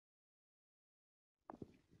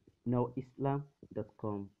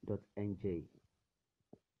noislam.com.nj.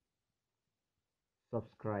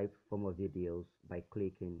 Subscribe for more videos by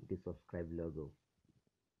clicking the subscribe logo.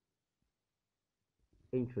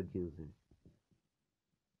 Introducing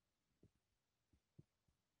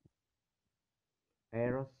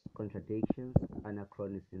Errors, Contradictions,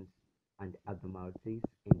 Anachronisms, and Abnormalities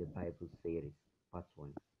in the Bible series. Part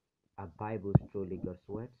 1. Are Bibles truly God's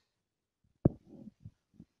words?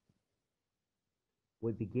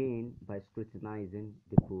 We begin by scrutinizing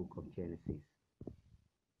the book of Genesis.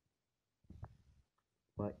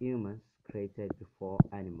 Were humans created before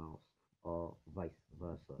animals, or vice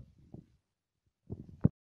versa?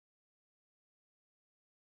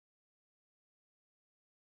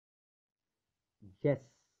 Yes,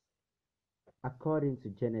 according to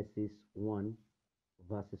Genesis 1,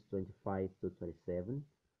 verses 25 to 27,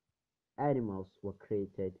 animals were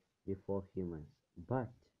created before humans.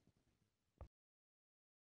 But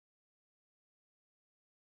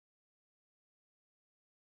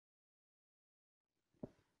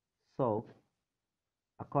so,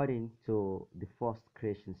 according to the first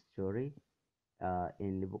creation story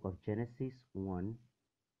in the book of Genesis 1,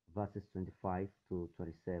 verses 25 to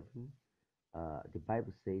 27, the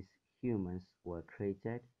Bible says humans were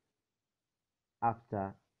created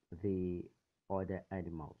after the other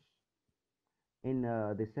animals. In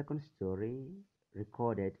the second story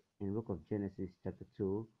recorded in book of Genesis chapter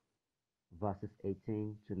 2, verses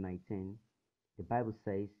 18 to 19, the Bible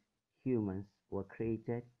says humans were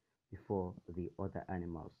created before the other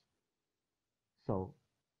animals. So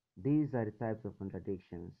these are the types of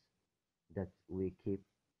contradictions that we keep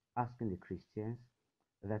asking the Christians,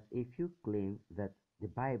 that if you claim that the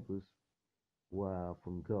Bibles were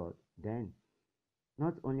from God, then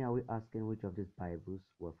not only are we asking which of these Bibles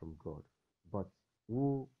were from God, but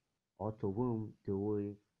who or to whom do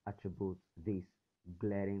we attribute these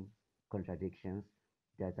glaring contradictions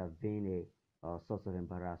that have been a source of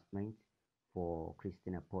embarrassment for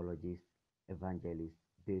Christian apologists, evangelists,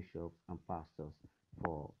 bishops, and pastors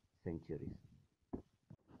for centuries?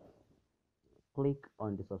 Click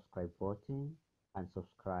on the subscribe button and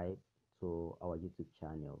subscribe to our YouTube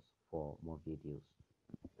channels for more videos.